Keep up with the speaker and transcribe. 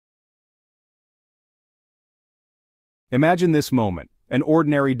Imagine this moment, an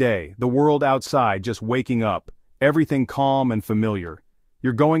ordinary day, the world outside just waking up, everything calm and familiar.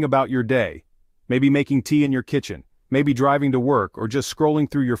 You're going about your day, maybe making tea in your kitchen, maybe driving to work or just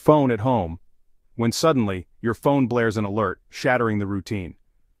scrolling through your phone at home, when suddenly, your phone blares an alert, shattering the routine.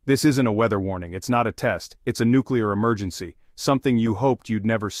 This isn't a weather warning, it's not a test, it's a nuclear emergency, something you hoped you'd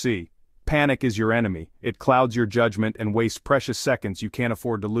never see. Panic is your enemy, it clouds your judgment and wastes precious seconds you can't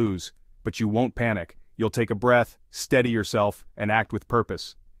afford to lose. But you won't panic, you'll take a breath, steady yourself, and act with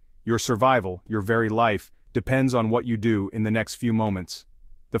purpose. Your survival, your very life, depends on what you do in the next few moments.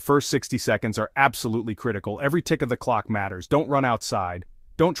 The first 60 seconds are absolutely critical, every tick of the clock matters, don't run outside.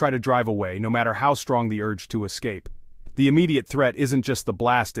 Don't try to drive away, no matter how strong the urge to escape. The immediate threat isn't just the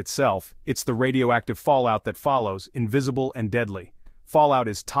blast itself, it's the radioactive fallout that follows, invisible and deadly. Fallout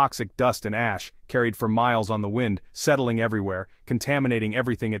is toxic dust and ash, carried for miles on the wind, settling everywhere, contaminating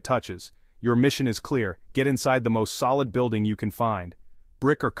everything it touches. Your mission is clear, get inside the most solid building you can find.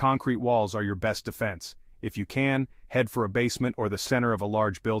 Brick or concrete walls are your best defense. If you can, head for a basement or the center of a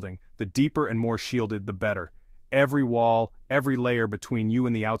large building, the deeper and more shielded the better. Every wall, every layer between you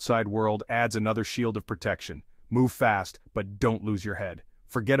and the outside world adds another shield of protection. Move fast, but don't lose your head.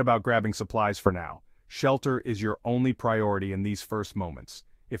 Forget about grabbing supplies for now. Shelter is your only priority in these first moments.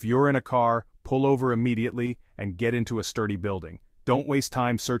 If you're in a car, pull over immediately and get into a sturdy building. Don't waste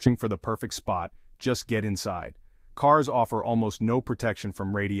time searching for the perfect spot, just get inside. Cars offer almost no protection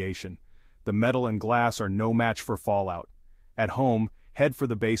from radiation. The metal and glass are no match for fallout. At home, head for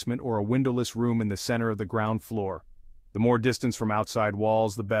the basement or a windowless room in the center of the ground floor. The more distance from outside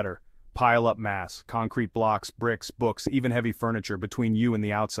walls, the better. Pile up mass, concrete blocks, bricks, books, even heavy furniture between you and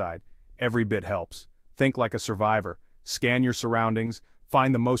the outside. Every bit helps. Think like a survivor. Scan your surroundings,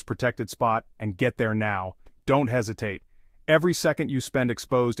 find the most protected spot, and get there now. Don't hesitate. Every second you spend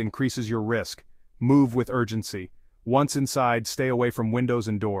exposed increases your risk. Move with urgency. Once inside, stay away from windows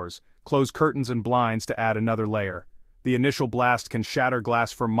and doors. Close curtains and blinds to add another layer. The initial blast can shatter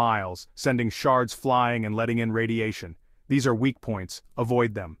glass for miles, sending shards flying and letting in radiation. These are weak points,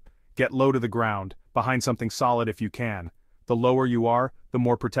 avoid them. Get low to the ground, behind something solid if you can. The lower you are, the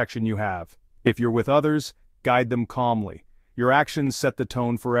more protection you have. If you're with others, guide them calmly. Your actions set the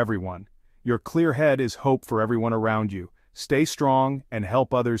tone for everyone. Your clear head is hope for everyone around you. Stay strong and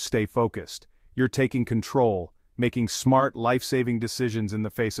help others stay focused. You're taking control, making smart, life-saving decisions in the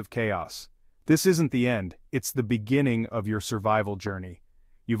face of chaos. This isn't the end, it's the beginning of your survival journey.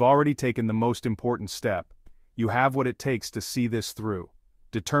 You've already taken the most important step. You have what it takes to see this through.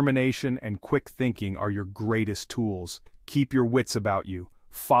 Determination and quick thinking are your greatest tools. Keep your wits about you.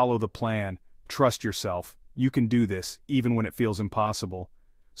 Follow the plan. Trust yourself. You can do this, even when it feels impossible.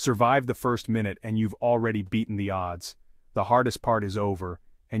 Survive the first minute and you've already beaten the odds. The hardest part is over,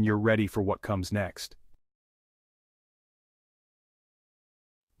 and you're ready for what comes next.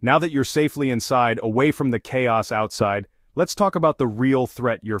 Now that you're safely inside, away from the chaos outside, let's talk about the real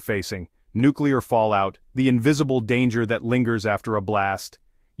threat you're facing. Nuclear fallout, the invisible danger that lingers after a blast.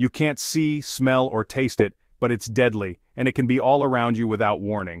 You can't see, smell, or taste it, but it's deadly, and it can be all around you without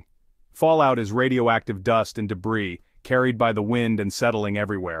warning. Fallout is radioactive dust and debris, carried by the wind and settling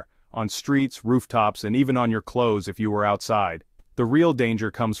everywhere, on streets, rooftops, and even on your clothes if you were outside. The real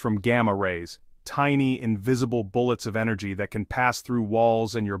danger comes from gamma rays, tiny, invisible bullets of energy that can pass through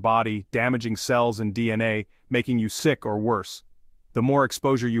walls and your body, damaging cells and DNA, making you sick or worse. The more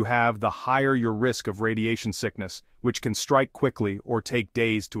exposure you have, the higher your risk of radiation sickness, which can strike quickly or take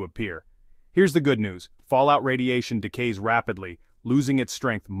days to appear. Here's the good news: fallout radiation decays rapidly, losing its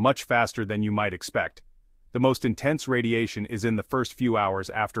strength much faster than you might expect. The most intense radiation is in the first few hours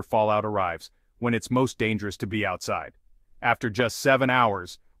after fallout arrives, when it's most dangerous to be outside. After just 7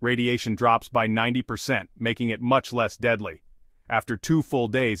 hours, radiation drops by 90%, making it much less deadly. After 2 full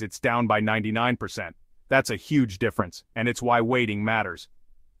days, it's down by 99%. That's a huge difference, and it's why waiting matters.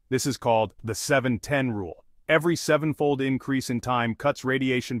 This is called the 7-10 rule. Every 7-fold increase in time cuts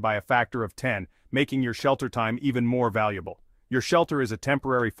radiation by a factor of 10, making your shelter time even more valuable. Your shelter is a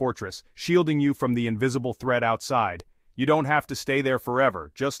temporary fortress, shielding you from the invisible threat outside. You don't have to stay there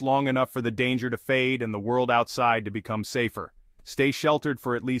forever, just long enough for the danger to fade and the world outside to become safer. Stay sheltered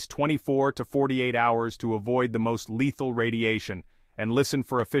for at least 24 to 48 hours to avoid the most lethal radiation, and listen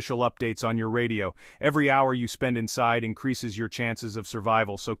for official updates on your radio. Every hour you spend inside increases your chances of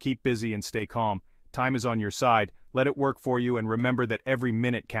survival, so keep busy and stay calm. Time is on your side, let it work for you, and remember that every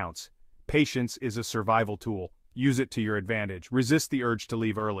minute counts. Patience is a survival tool. Use it to your advantage. Resist the urge to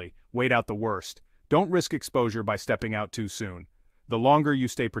leave early. Wait out the worst. Don't risk exposure by stepping out too soon. The longer you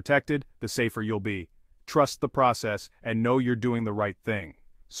stay protected, the safer you'll be. Trust the process and know you're doing the right thing.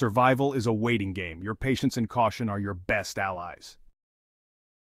 Survival is a waiting game. Your patience and caution are your best allies.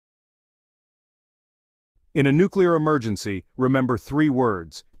 In a nuclear emergency, remember 3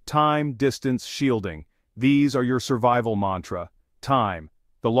 words: time, distance, shielding. These are your survival mantra. Time.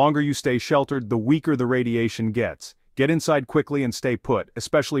 The longer you stay sheltered, the weaker the radiation gets. Get inside quickly and stay put,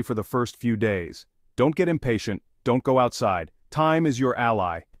 especially for the first few days. Don't get impatient, don't go outside. Time is your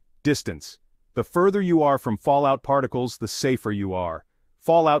ally. Distance. The further you are from fallout particles, the safer you are.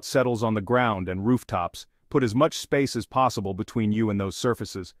 Fallout settles on the ground and rooftops. Put as much space as possible between you and those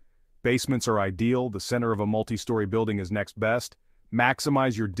surfaces. Basements are ideal, the center of a multi-story building is next best.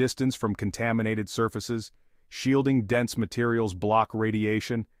 Maximize your distance from contaminated surfaces. Shielding dense materials block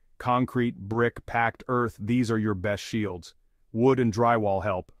radiation. Concrete, brick, packed earth, these are your best shields. Wood and drywall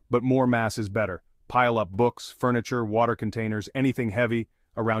help, but more mass is better. Pile up books, furniture, water containers, anything heavy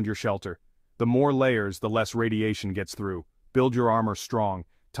around your shelter. The more layers, the less radiation gets through. Build your armor strong.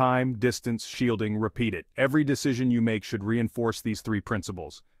 Time, distance, shielding, repeat it. Every decision you make should reinforce these 3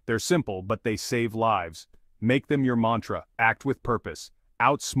 principles. They're simple, but they save lives. Make them your mantra. Act with purpose.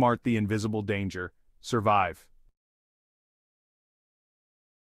 Outsmart the invisible danger. Survive.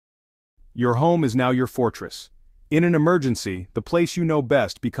 Your home is now your fortress. In an emergency, the place you know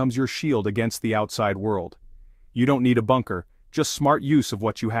best becomes your shield against the outside world. You don't need a bunker, just smart use of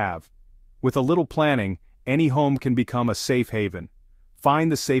what you have. With a little planning, any home can become a safe haven.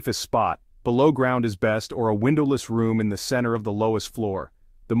 Find the safest spot. Below ground is best, or a windowless room in the center of the lowest floor.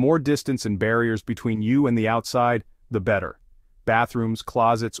 The more distance and barriers between you and the outside, the better. Bathrooms,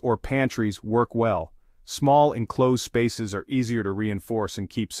 closets, or pantries work well. Small enclosed spaces are easier to reinforce and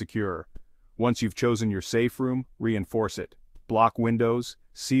keep secure. Once you've chosen your safe room, reinforce it. Block windows,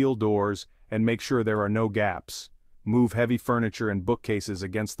 seal doors, and make sure there are no gaps. Move heavy furniture and bookcases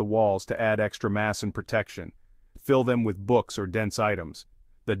against the walls to add extra mass and protection. Fill them with books or dense items.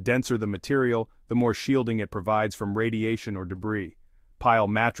 The denser the material, the more shielding it provides from radiation or debris. Pile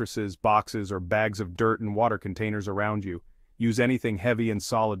mattresses, boxes, or bags of dirt and water containers around you. Use anything heavy and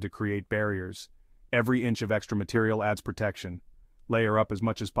solid to create barriers. Every inch of extra material adds protection. Layer up as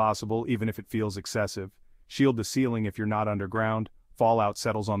much as possible, even if it feels excessive. Shield the ceiling if you're not underground. Fallout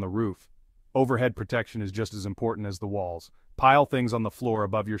settles on the roof. Overhead protection is just as important as the walls. Pile things on the floor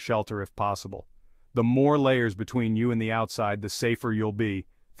above your shelter if possible. The more layers between you and the outside, the safer you'll be.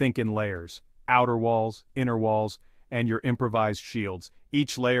 Think in layers. Outer walls, inner walls, and your improvised shields.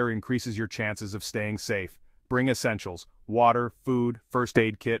 Each layer increases your chances of staying safe. Bring essentials: water, food, first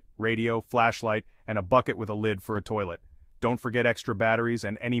aid kit, radio, flashlight, and a bucket with a lid for a toilet. Don't forget extra batteries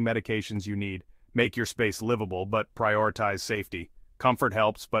and any medications you need. Make your space livable, but prioritize safety. Comfort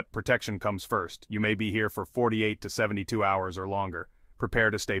helps, but protection comes first. You may be here for 48 to 72 hours or longer.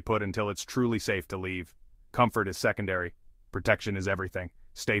 Prepare to stay put until it's truly safe to leave. Comfort is secondary. Protection is everything.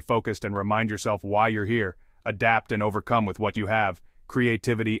 Stay focused and remind yourself why you're here. Adapt and overcome with what you have.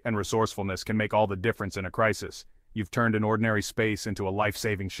 Creativity and resourcefulness can make all the difference in a crisis. You've turned an ordinary space into a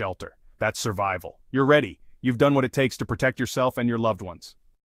life-saving shelter. That's survival. You're ready. You've done what it takes to protect yourself and your loved ones.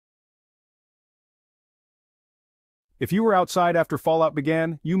 If you were outside after fallout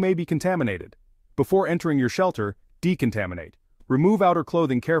began, you may be contaminated. Before entering your shelter, decontaminate. Remove outer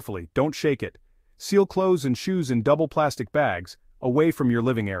clothing carefully, don't shake it. Seal clothes and shoes in double plastic bags, away from your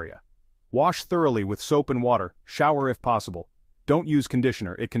living area. Wash thoroughly with soap and water, shower if possible. Don't use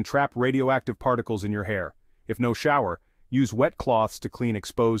conditioner, it can trap radioactive particles in your hair. If no shower, use wet cloths to clean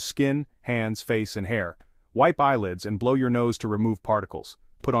exposed skin, hands, face, and hair. Wipe eyelids and blow your nose to remove particles.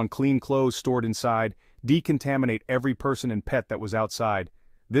 Put on clean clothes stored inside. Decontaminate every person and pet that was outside.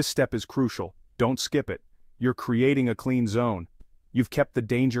 This step is crucial. Don't skip it. You're creating a clean zone. You've kept the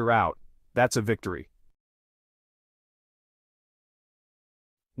danger out. That's a victory.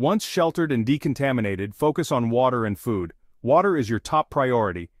 Once sheltered and decontaminated, focus on water and food. Water is your top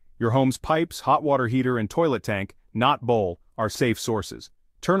priority. Your home's pipes, hot water heater, and toilet tank, not bowl, are safe sources.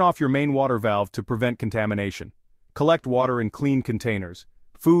 Turn off your main water valve to prevent contamination. Collect water in clean containers.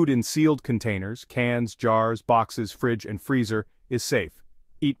 Food in sealed containers, cans, jars, boxes, fridge, and freezer, is safe.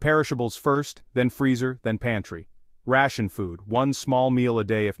 Eat perishables first, then freezer, then pantry. Ration food, one small meal a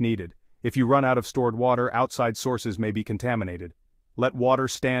day if needed. If you run out of stored water, outside sources may be contaminated. Let water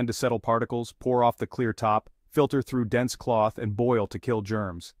stand to settle particles, pour off the clear top, filter through dense cloth, and boil to kill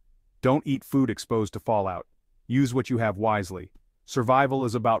germs. Don't eat food exposed to fallout. Use what you have wisely. Survival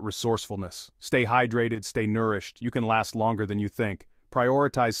is about resourcefulness. Stay hydrated, stay nourished. You can last longer than you think.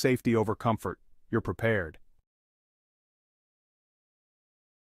 Prioritize safety over comfort. You're prepared.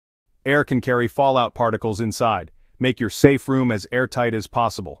 Air can carry fallout particles inside. Make your safe room as airtight as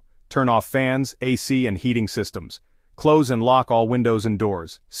possible. Turn off fans, AC, and heating systems. Close and lock all windows and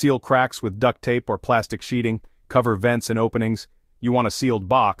doors. Seal cracks with duct tape or plastic sheeting. Cover vents and openings. You want a sealed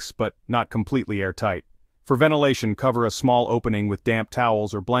box, but not completely airtight. For ventilation, cover a small opening with damp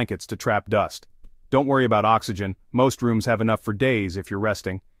towels or blankets to trap dust. Don't worry about oxygen, most rooms have enough for days if you're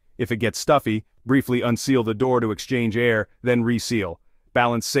resting. If it gets stuffy, briefly unseal the door to exchange air, then reseal.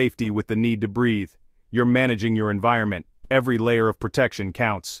 Balance safety with the need to breathe. You're managing your environment. Every layer of protection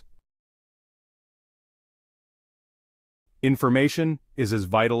counts. Information is as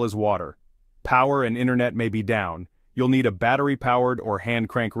vital as water. Power and internet may be down. You'll need a battery-powered or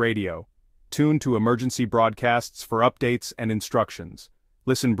hand-crank radio. Tune to emergency broadcasts for updates and instructions.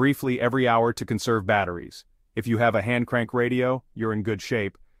 Listen briefly every hour to conserve batteries. If you have a hand-crank radio, you're in good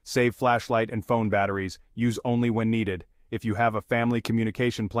shape. Save flashlight and phone batteries. Use only when needed. If you have a family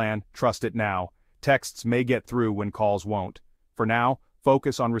communication plan, trust it now. Texts may get through when calls won't. For now,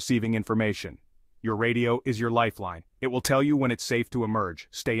 focus on receiving information. Your radio is your lifeline. It will tell you when it's safe to emerge.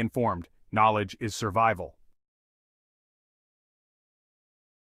 Stay informed. Knowledge is survival.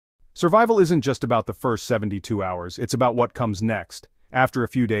 Survival isn't just about the first 72 hours, it's about what comes next. After a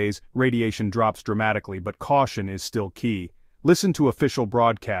few days, radiation drops dramatically, but caution is still key. Listen to official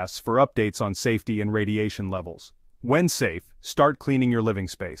broadcasts for updates on safety and radiation levels. When safe, start cleaning your living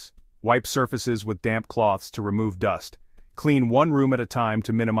space. Wipe surfaces with damp cloths to remove dust. Clean one room at a time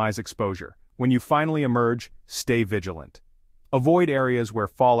to minimize exposure. When you finally emerge, stay vigilant. Avoid areas where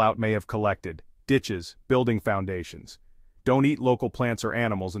fallout may have collected, ditches, building foundations. Don't eat local plants or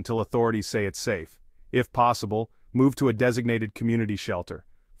animals until authorities say it's safe. If possible, move to a designated community shelter.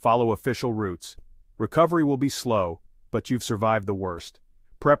 Follow official routes. Recovery will be slow, but you've survived the worst.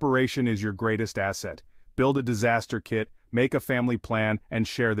 Preparation is your greatest asset. Build a disaster kit, make a family plan, and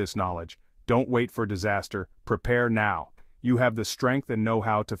share this knowledge. Don't wait for disaster, prepare now. You have the strength and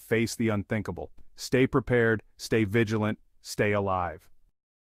know-how to face the unthinkable. Stay prepared, stay vigilant, stay alive.